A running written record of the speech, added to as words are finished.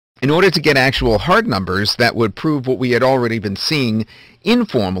In order to get actual hard numbers that would prove what we had already been seeing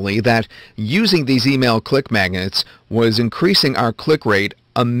informally, that using these email click magnets was increasing our click rate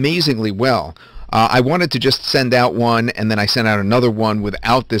amazingly well. I wanted to just send out one, and then I sent out another one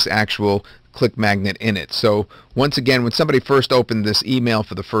without this actual click magnet in it. So once again, when somebody first opened this email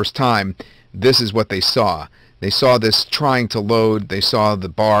for the first time, this is what they saw. They saw this trying to load. They saw the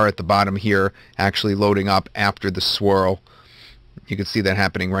bar at the bottom here actually loading up after the swirl. You can see that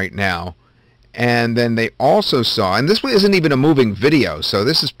happening right now. And then they also saw, and this isn't even a moving video, so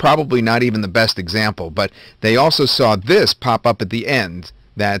this is probably not even the best example, but they also saw this pop up at the end,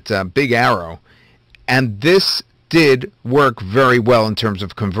 that big arrow. And this did work very well in terms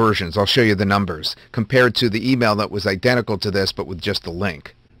of conversions. I'll show you the numbers compared to the email that was identical to this but with just the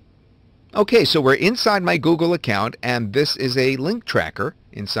link. Okay, so we're inside my Google account, and this is a link tracker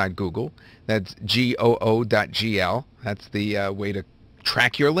inside Google. That's goo.gl. That's the way to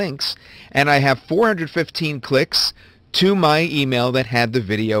track your links. And I have 415 clicks to my email that had the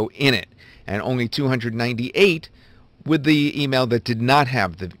video in it, and only 298 with the email that did not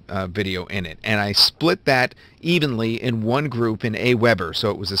have the video in it. And I split that evenly in one group in Aweber.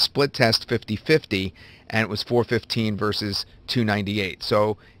 So it was a split test 50-50, and it was 415 versus 298.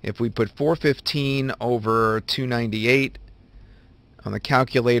 So if we put 415 over 298 on the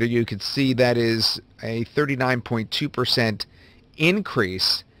calculator, you could see that is a 39.2%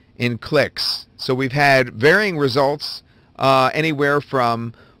 increase in clicks. So we've had varying results, anywhere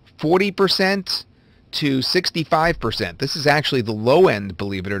from 40% to 65%. This is actually the low end,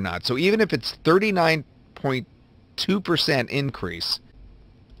 believe it or not. So even if it's 39.2% increase,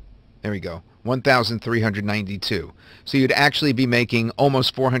 there we go, 1,392. So you'd actually be making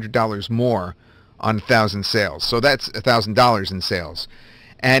almost $400 more on 1,000 sales. So that's $1,000 in sales.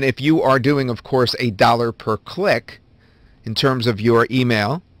 And if you are doing, of course, $1 per click in terms of your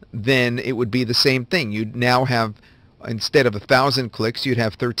email, then it would be the same thing. You'd now have, instead of 1,000 clicks, you'd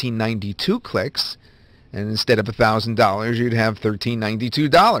have 1,392 clicks. And instead of $1,000, you'd have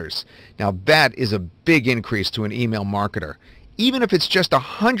 $1,392. Now that is a big increase to an email marketer. Even if it's just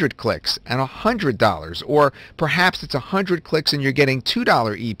 100 clicks and $100, or perhaps it's 100 clicks and you're getting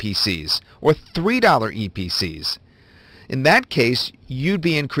 $2 EPCs or $3 EPCs. In that case, you'd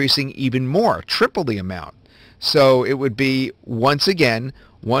be increasing even more, triple the amount. So it would be, once again,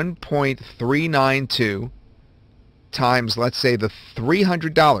 1.392 times, let's say, the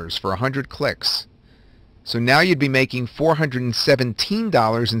 $300 for 100 clicks. So now you'd be making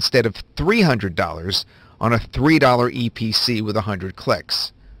 $417 instead of $300 on a $3 EPC with 100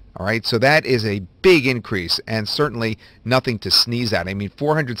 clicks. All right, so that is a big increase, and certainly nothing to sneeze at. I mean,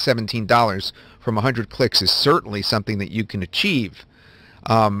 $417 from 100 clicks is certainly something that you can achieve,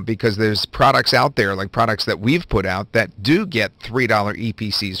 because there's products out there, like products that we've put out, that do get $3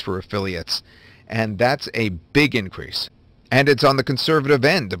 EPCs for affiliates, and that's a big increase. And it's on the conservative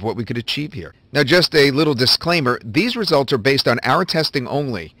end of what we could achieve here. Now, just a little disclaimer, these results are based on our testing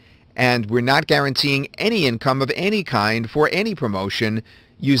only, and we're not guaranteeing any income of any kind for any promotion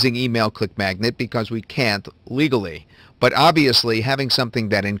using email click magnet, because we can't legally. But obviously, having something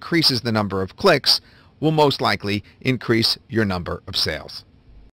that increases the number of clicks will most likely increase your number of sales.